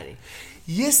 آفرین.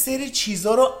 یه سری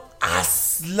چیزا رو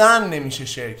اصلا نمیشه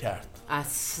شیر کرد.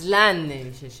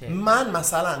 من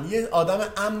مثلا یه آدم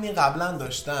امنی قبلا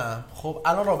داشتم، خب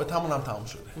الان رابطه‌مون هم تموم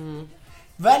شده،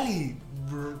 ولی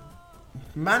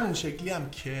من این شکلی هم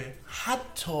که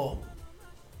حتی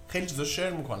خیلی چیزا شیر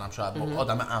میکنم شاید با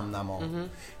آدم امنم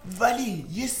ولی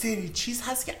یه سری چیز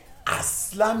هست که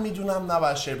اصلا میدونم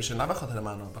نباید شیر بشه، نه به خاطر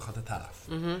من، به خاطر طرف.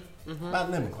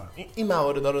 من نمیکنم. این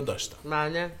موارد رو داشتم.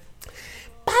 بله.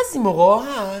 بعضی موقع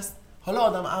هست حالا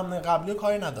آدم امن قبلی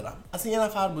کاری ندارم، اصلا یه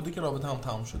نفر بوده که رابطه هم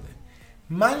تموم شده،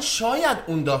 من شاید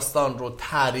اون داستان رو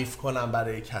تعریف کنم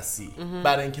برای کسی،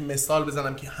 برای اینکه مثال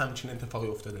بزنم که همچین اتفاقی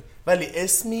افتاده، ولی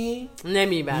اسمی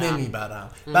نمیبرم.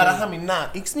 برای همین نه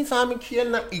ایکس میفهمه کیه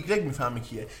نه ایگرگ میفهمه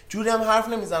کیه، جوری هم حرف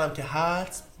نمیزنم که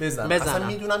حدس بزنم. اصلا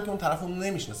میدونم که اون طرف اون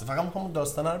نمیشناسه، فقط میخوام اون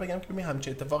داستانه رو بگم که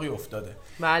همچین اتفاقی افتاده.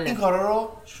 بله. این کارا رو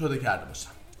شده کرده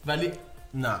باشم، ولی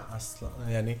نه اصلا،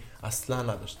 یعنی اصلا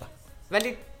نداشتم.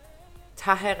 ولی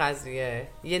ته قضیه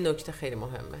یه نکته خیلی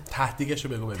مهمه. تهدیگشو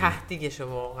بگو. تهدیگشو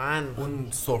واقعا اون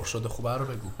سرخ شده خوبه رو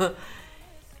بگو.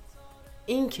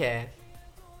 این که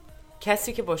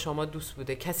کسی که با شما دوست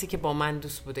بوده، کسی که با من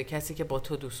دوست بوده، کسی که با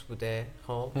تو دوست بوده،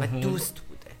 خب و دوست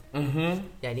بوده،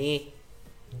 یعنی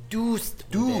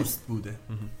دوست بوده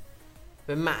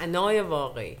به معنای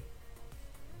واقعی،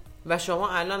 و شما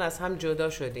الان از هم جدا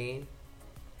شدین،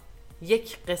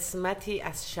 یک قسمتی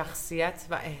از شخصیت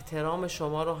و احترام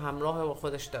شما رو همراه با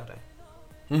خودش داره.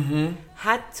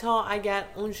 حتی اگر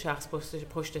اون شخص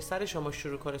پشت سر شما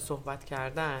شروع کنه صحبت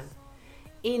کردن،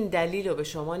 این دلیل رو به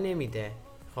شما نمیده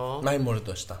خب من این مورد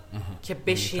داشتم که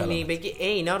بشینی بگی ای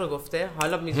اینا رو گفته،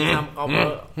 حالا میزنم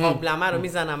قابلمه رو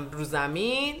میزنم رو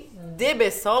زمین، ده به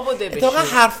ساب و ده بشین. اتفاقا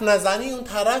حرف نزنی اون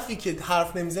طرفی که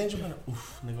حرف نمیزنی اینجا کنه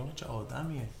اوف نگاه چه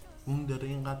آدمیه، اون داره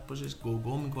اینقدر پشتش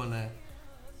گوگو میکنه،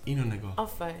 اینو نگاه.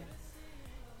 آفرین.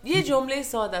 یه جمله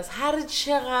ساده است، هر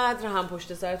چقدر هم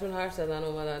پشت سرتون حرف زدن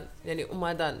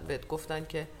اومدن بهت گفتن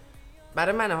که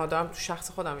برای من ها، دارم تو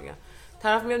شخص خودم میگم،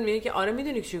 طرف میاد میگه که آره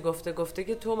میدونی چی گفته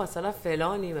که تو مثلا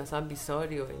فلانی، مثلا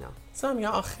بیساری و اینا. مثلا میگه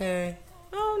آخه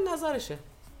نظرشه.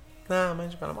 نه من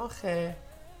اینجا برم آخه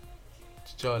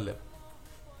جالب،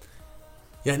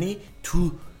 یعنی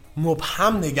تو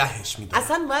مبهم نگهش میده.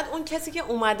 اصلا باید اون کسی که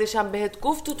اومدشم بهت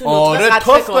گفت تو آره نطفه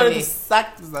توف خطفه کنه کنی. تو سک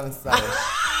بزنه سرش.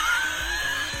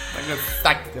 مگه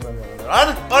سک کنه.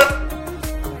 آره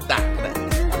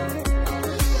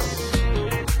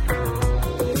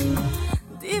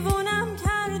دیوونم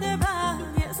کرده بر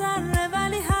یه ذره،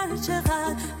 ولی هر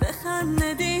چقدر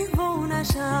بخنده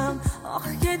دیوونشم، آخ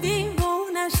که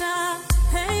دیوونشم.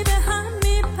 هی به هم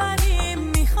میپریم،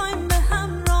 میخوایم به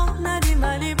هم راه ندیم،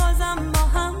 ولی بازم با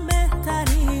هم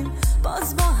بهتریم،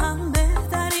 باز با هم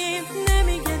بهتریم.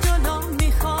 نمیگه جلو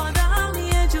میخوادم،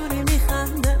 یه جوری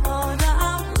میخنده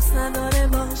آدم، دوست نداره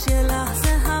باش یه لحظه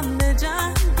هم به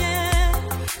جنگه.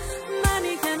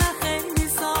 منی که نه خیلی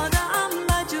سادم،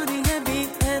 بجوریه بی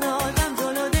ارادم،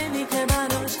 جلو دلی که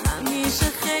براش همیشه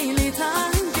خیلی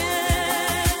تنگه.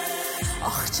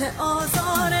 آخ چه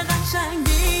آزار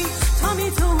قشنگی، تا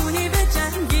میتونی به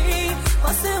جنگی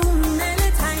واسه اون دل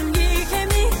تنگی که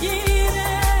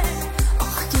میگیره.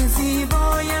 آخ که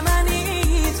زیبای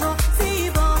منی تو،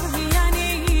 زیبایی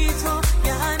یعنی تو،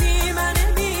 یعنی من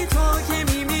بی تو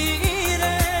که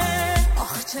میمیره.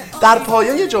 آخ چه در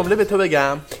پایان یه جمله به تو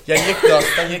بگم، یعنی یک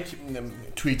داستان، یک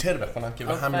توییتر بخونم که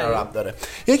به همین ربط داره.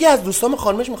 یکی از دوستام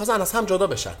خانمش می‌خواستن از هم جدا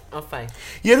بشن. آفرین.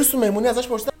 یه روز تو مهمونی ازش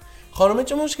پرسیدم خانم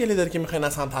چه مشکلی داره که میخواین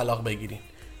از هم طلاق بگیرین؟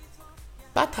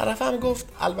 بعد طرفم گفت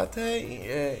البته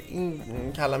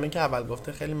این کلمه که اول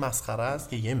گفته خیلی مسخره است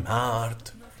که یه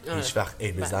مرد هیچ وقت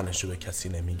عیب زنش رو به کسی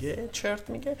نمیگه، چرت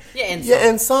میگه. یه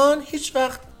انسان هیچ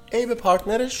وقت عیب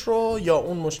پارتنرش رو یا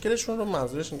اون مشکلشون رو،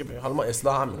 منظورش اینه که حالا ما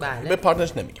اصلاح هم میکنیم، به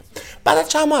پارتنرش نمیگه. بعد از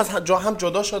چند ماه از هم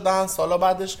جدا شدن، سالا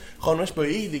بعدش خانمش با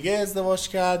یکی دیگه ازدواج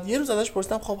کرد. یه روز ازش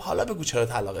پرسیدم خب حالا بگو چرا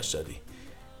طلاقش دادی؟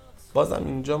 بازم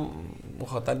اینجا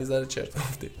مخاطب میذاره چرت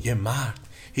گفته یه مرد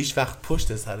هیچ وقت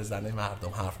پشت سر زن مردم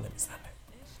حرف نمیزنه.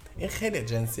 این خیلی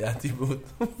جنسیتی بود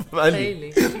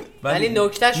ولی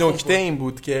نکته این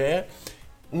بود که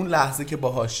اون لحظه که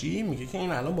باهاشی میگه که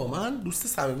این الان با من دوست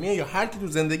صمیمیه یا هر کی تو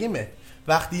زندگیمه،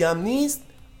 وقتی هم نیست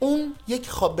اون یک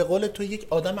به قول تو یک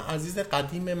آدم عزیز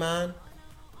قدیم من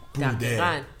بوده.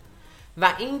 دقیقاً.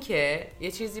 و این که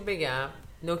یه چیزی بگم،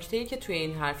 نکته‌ای که توی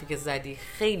این حرفی که زدی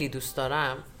خیلی دوست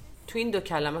دارم، توی این دو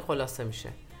کلمه خلاصه میشه.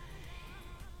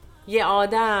 یه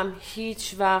آدم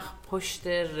هیچ وقت پشت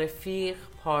رفیق،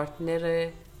 پارتنر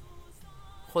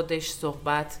خودش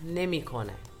صحبت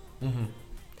نمیکنه.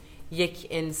 یک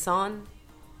انسان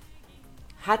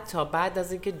حتی بعد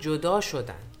از اینکه جدا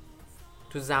شدن،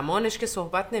 تو زمانش که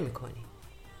صحبت نمیکنی،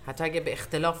 حتی اگه به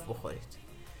اختلاف بخورید،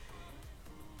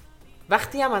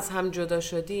 وقتی هم از هم جدا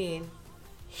شدین،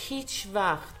 هیچ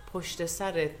وقت پشت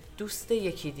سر دوست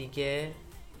یکی دیگه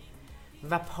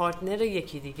و پارتنر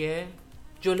یکی دیگه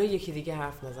جلو یکی دیگه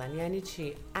حرف نزن. یعنی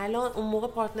چی؟ الان اون موقع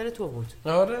پارتنر تو بود،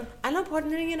 آره، الان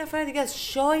پارتنر یه نفر دیگه است.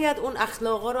 شاید اون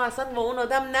اخلاقا رو اصلا با اون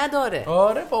آدم نداره.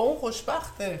 آره، با اون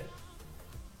خوشبخته.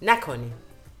 نکنی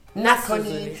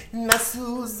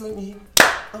نسوزونی.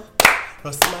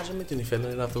 راستی مرجان میتونی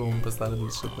فلانی رفته با اون پسر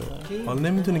دوست شده؟ حالا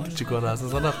نمیتونی که چی کاره هست،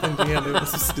 اصلا رفته اینجوری یعنی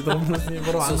بس سوسکی دارم نزنی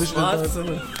برو انگوش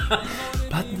بزنه.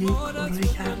 بعد یه کاری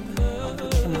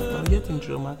کرده یه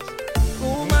اینجا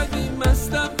اومدی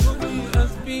مستم کنی،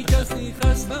 از بی کسی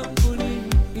خستم کنی،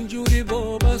 اینجوری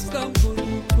بستن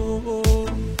کنی. تو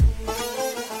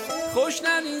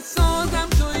خوشننی سازم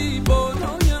تویی،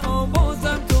 بالای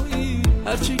آوازم تویی،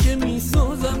 هرچی که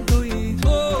میسازم تویی.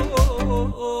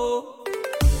 تو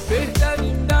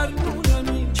بهترین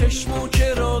درمونمی، چشم و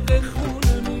چراغ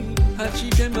خونمی، هرچی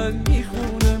که من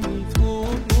میخونمی. تو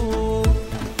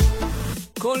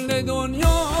کل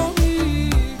دنیامی،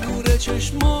 نور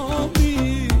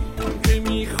چشمامی، که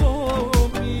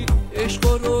میخوابی عشق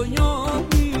و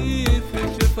رویامی،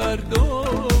 فکر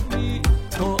فردامی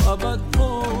تا ابد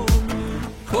پامی.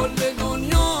 کل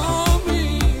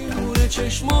دنیامی، نور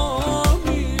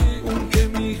چشمامی، اون که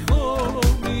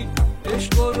میخوابی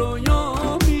عشق و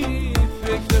رویامی،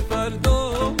 فکر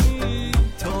فردامی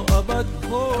تا ابد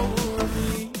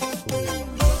پامی.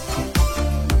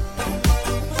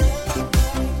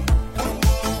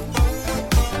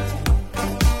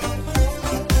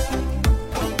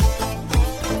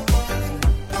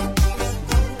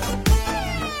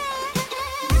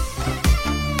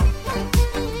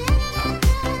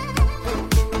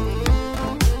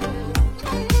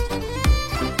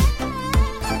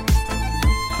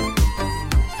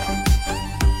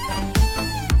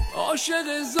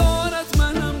 یارت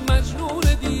منم، مجنون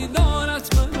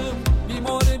دیدارت منم،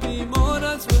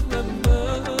 بیمارت منم.